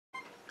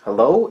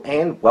Hello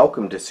and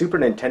welcome to Super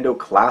Nintendo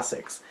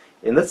Classics.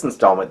 In this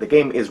installment, the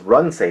game is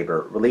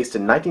Saber, released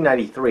in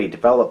 1993,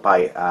 developed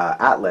by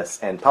Atlas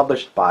and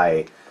published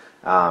by,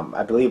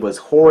 I believe, was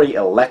Hori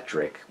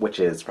Electric, which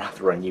is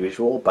rather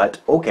unusual, but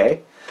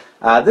okay.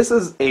 This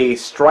is a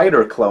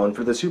Strider clone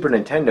for the Super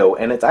Nintendo,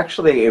 and it's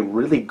actually a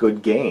really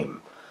good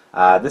game.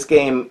 This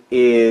game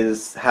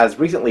has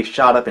recently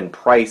shot up in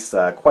price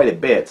quite a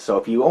bit, so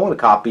if you own a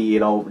copy,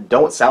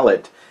 don't sell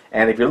it.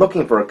 And if you're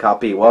looking for a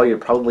copy, well, you're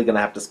probably going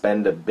to have to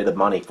spend a bit of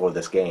money for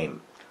this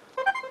game.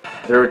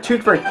 There are two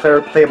different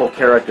playable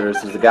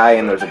characters. There's a guy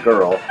and there's a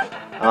girl.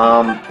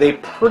 They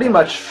pretty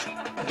much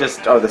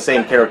just are the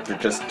same character,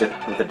 just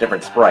with a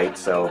different sprite,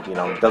 so,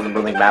 it doesn't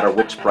really matter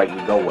which sprite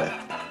you go with.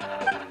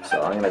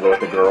 So I'm going to go with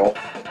the girl.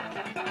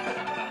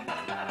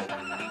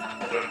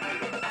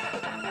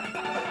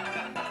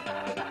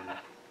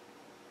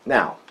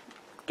 Now,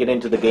 get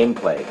into the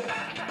gameplay.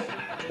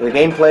 The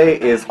gameplay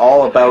is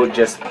all about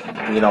just,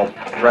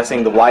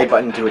 pressing the Y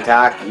button to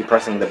attack, you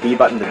pressing the B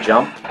button to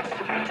jump,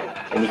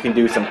 and you can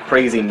do some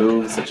crazy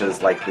moves, such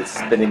as like this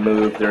spinning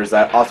move. There's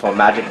also a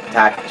magic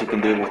attack that you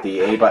can do with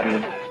the A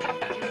button.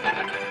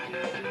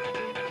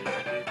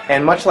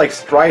 And much like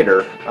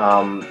Strider,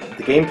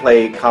 the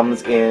gameplay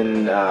comes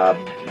in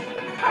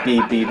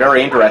be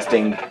very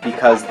interesting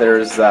because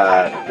there's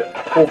a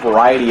whole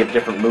variety of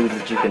different moves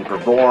that you can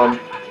perform,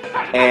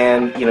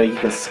 and you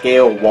can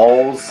scale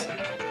walls.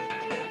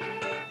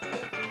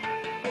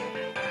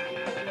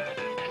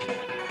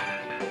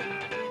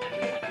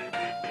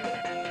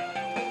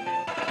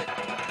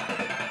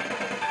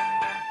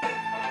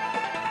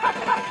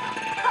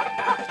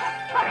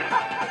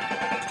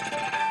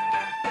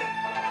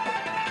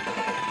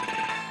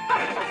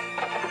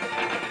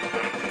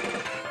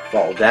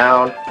 Fall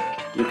down.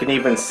 You can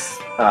even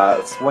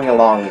swing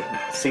along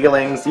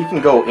ceilings. You can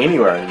go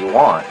anywhere you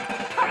want.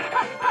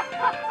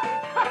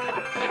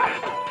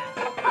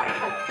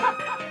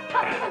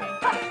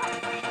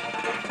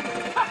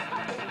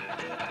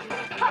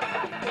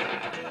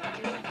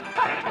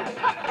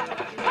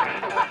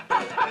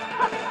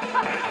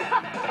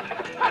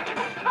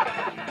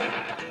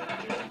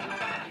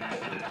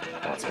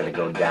 Well, it's going to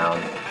go down,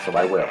 so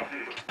I will.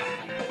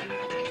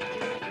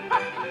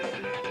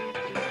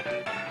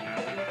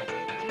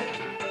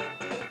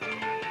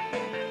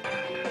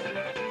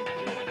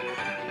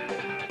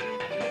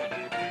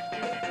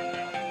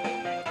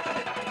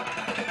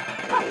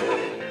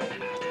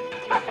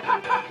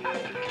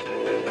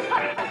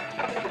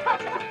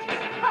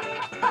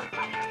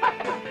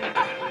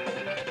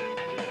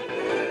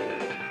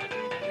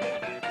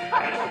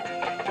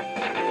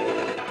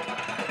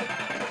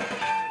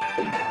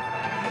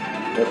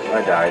 Oops,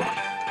 I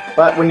died.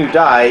 But when you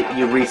die,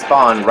 you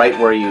respawn right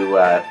where you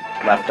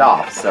left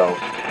off, so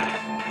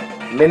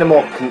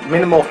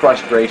minimal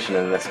frustration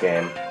in this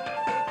game.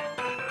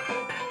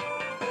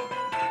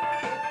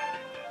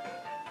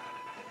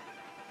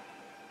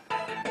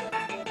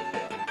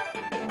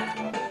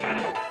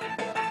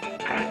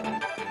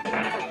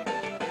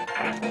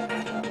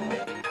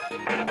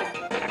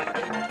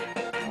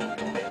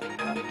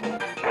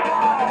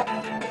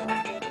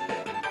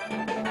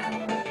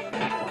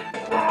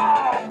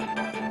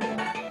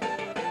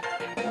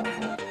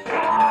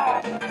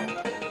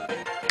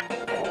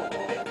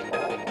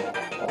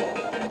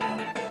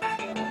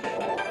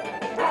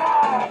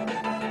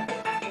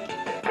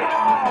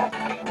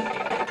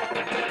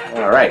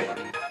 Alright.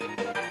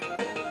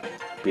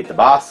 Beat the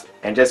boss,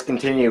 and just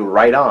continue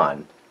right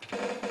on.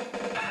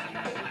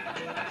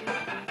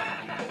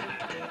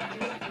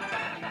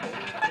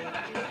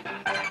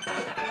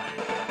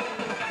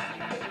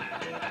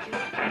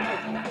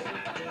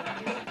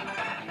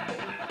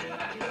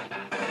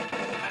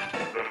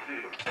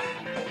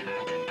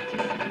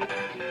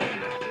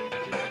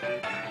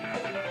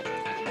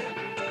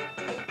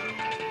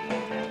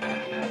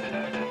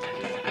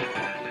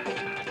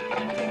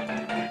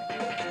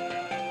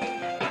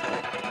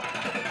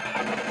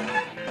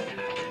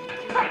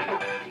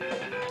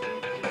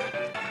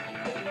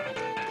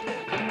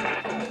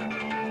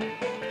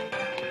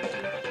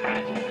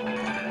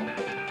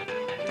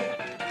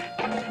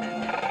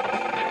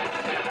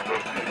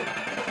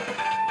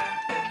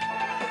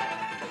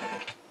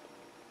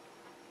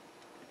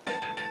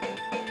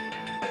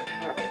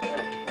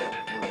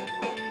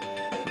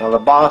 Now the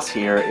boss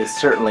here is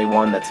certainly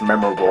one that's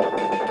memorable.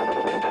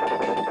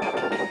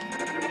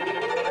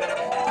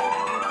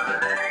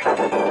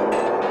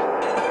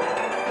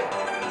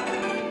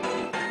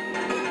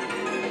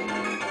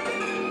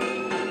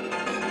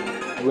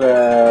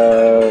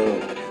 Whoa.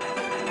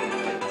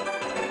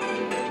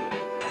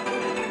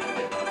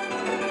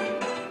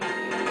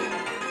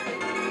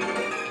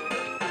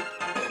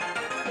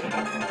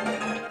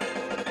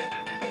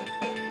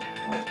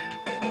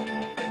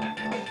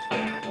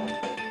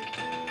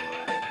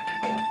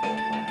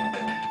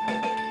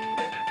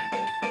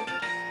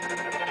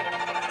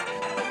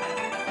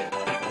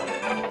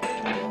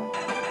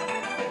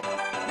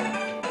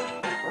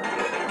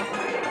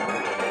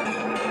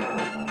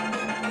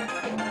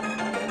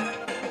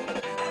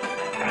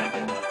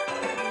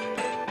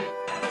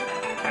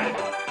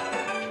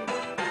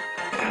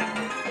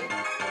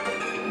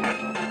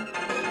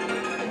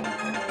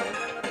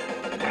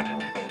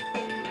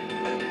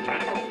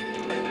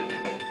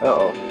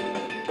 Uh-oh.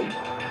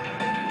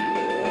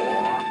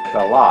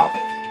 Fell off.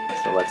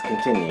 So let's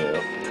continue.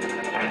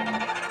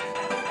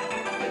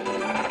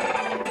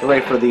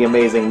 Hooray for the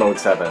amazing Mode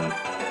 7.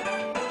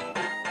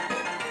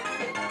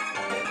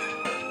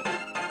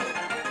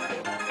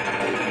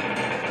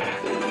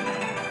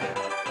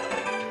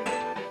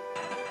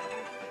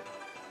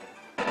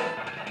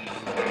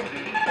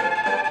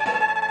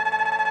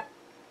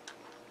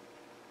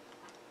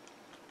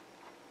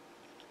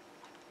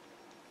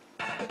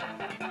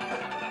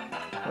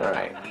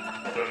 Alright.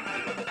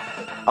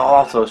 I'll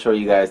also show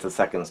you guys the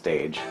second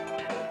stage.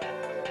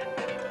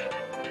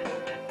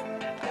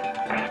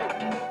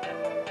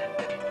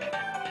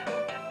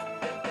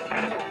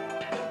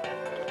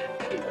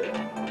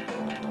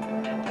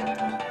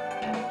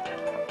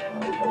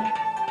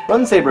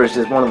 Run Saber is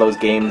just one of those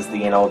games,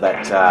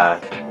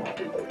 that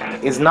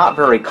is not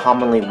very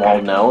commonly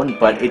well known,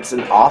 but it's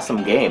an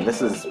awesome game.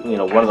 This is,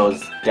 one of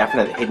those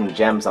definite hidden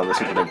gems on the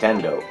Super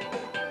Nintendo.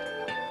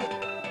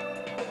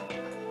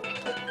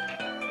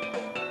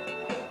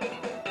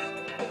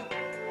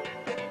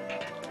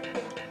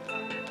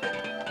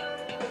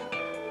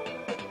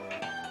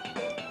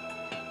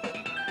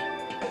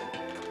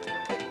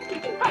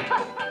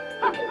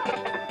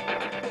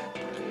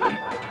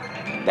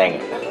 Dang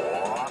it.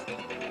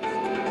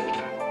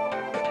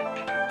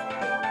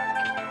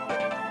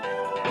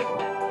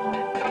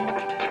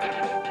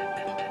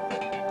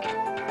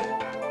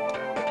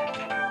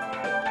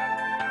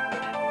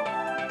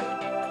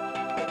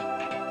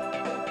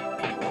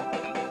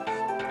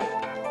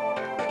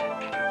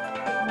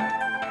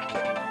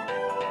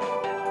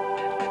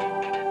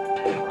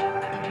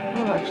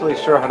 I'm not actually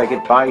sure how to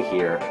get by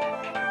here.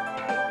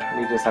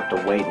 We just have to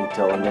wait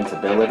until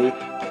invincibility.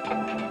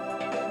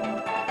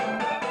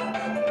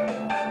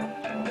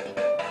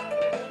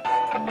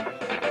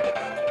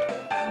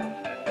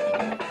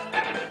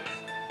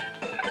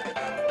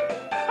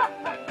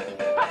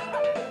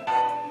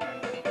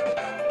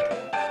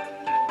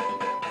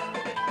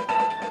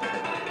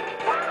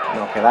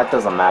 Okay, that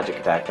does a magic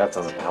attack. That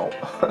doesn't help.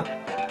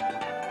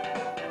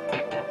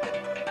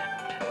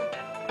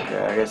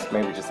 Okay, I guess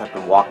maybe just have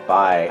to walk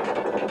by.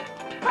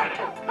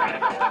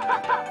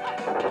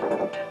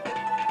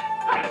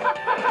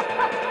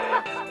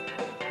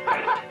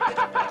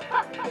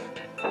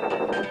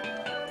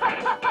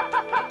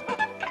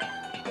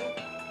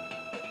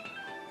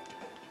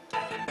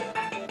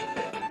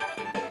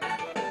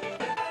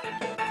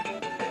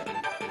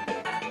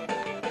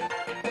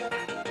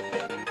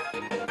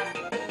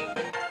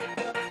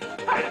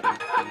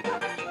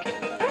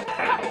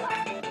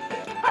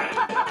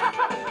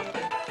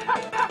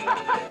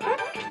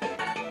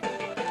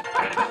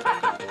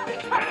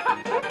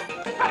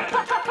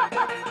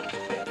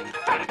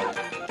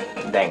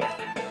 Dang it.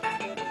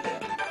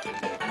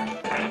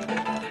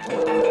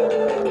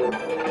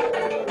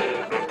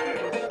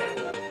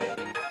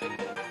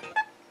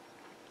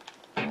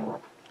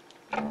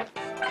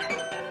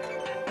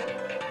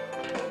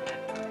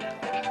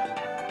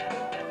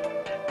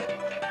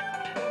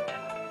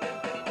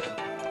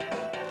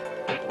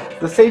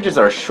 The stages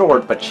are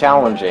short but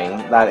challenging.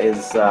 That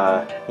is,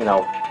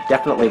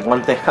 definitely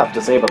one thing I have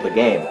to say about the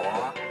game.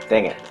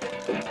 Dang it.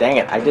 Dang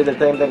it, I did the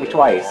same thing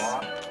twice.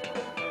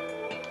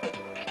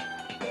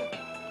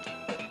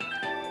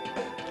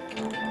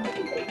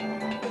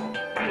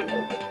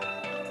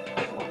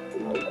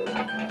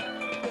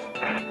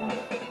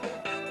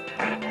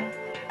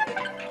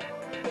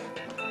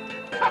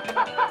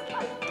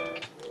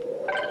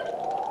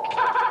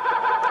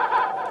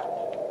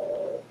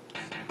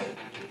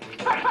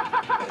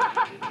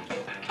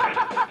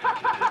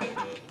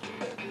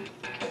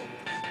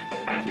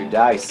 You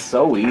die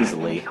so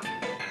easily.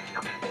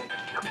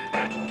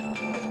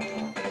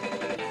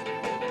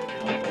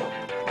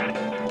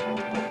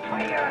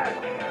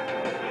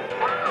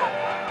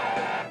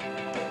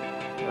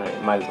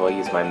 Right, might as well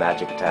use my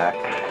magic attack.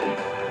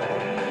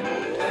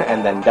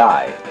 And then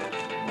die.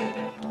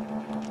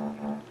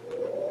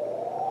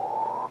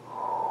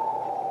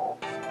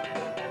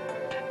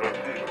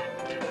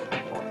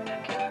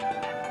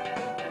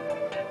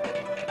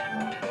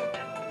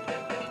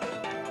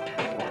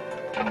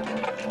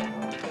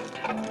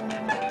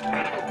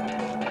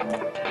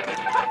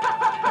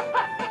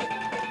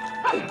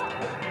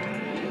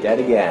 Dead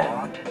again.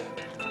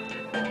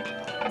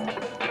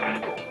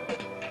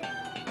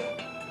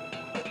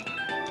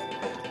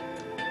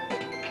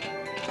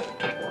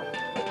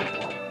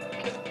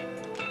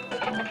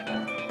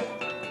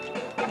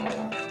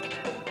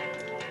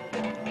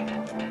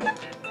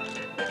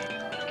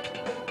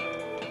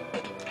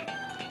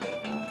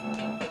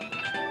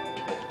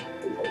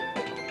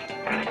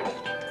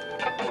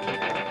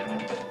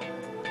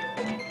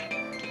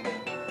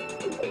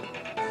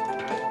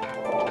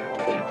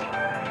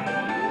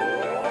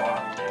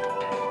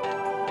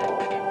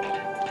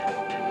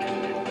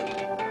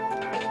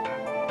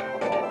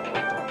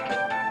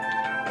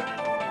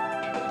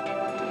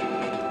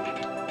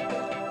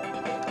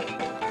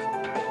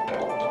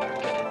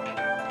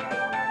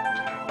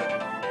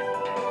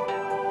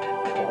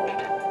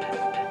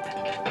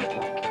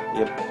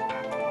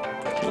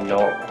 Yep. You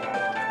know.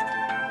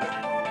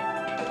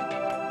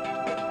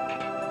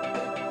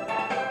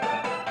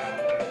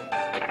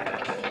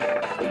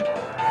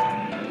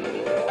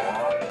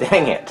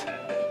 Dang it.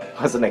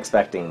 Wasn't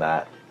expecting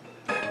that.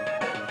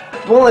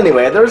 Well,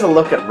 anyway, there's a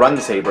look at Run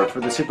Saber for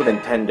the Super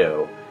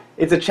Nintendo.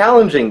 It's a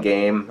challenging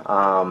game.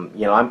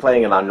 You know, I'm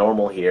playing it on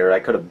normal here.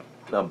 I could have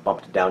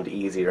bumped it down to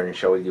easier and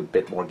showed you a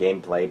bit more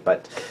gameplay,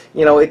 but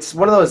you know, it's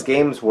one of those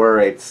games where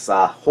it's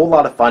a whole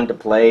lot of fun to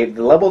play.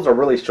 The levels are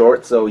really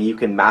short, so you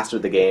can master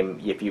the game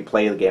if you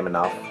play the game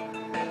enough.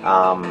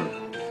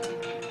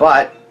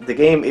 But the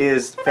game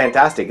is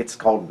fantastic. It's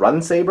called Run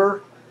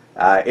Saber.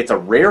 It's a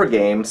rare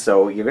game,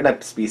 so you're going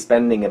to be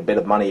spending a bit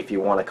of money if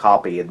you want a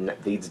copy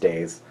these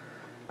days.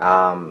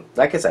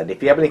 Like I said,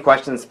 if you have any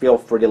questions, feel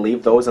free to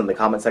leave those in the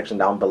comment section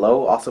down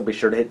below. Also, be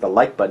sure to hit the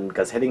like button,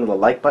 because hitting the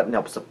like button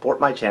helps support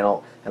my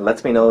channel and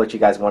lets me know that you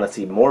guys want to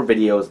see more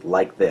videos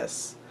like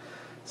this.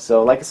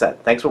 So, like I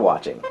said, thanks for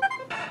watching.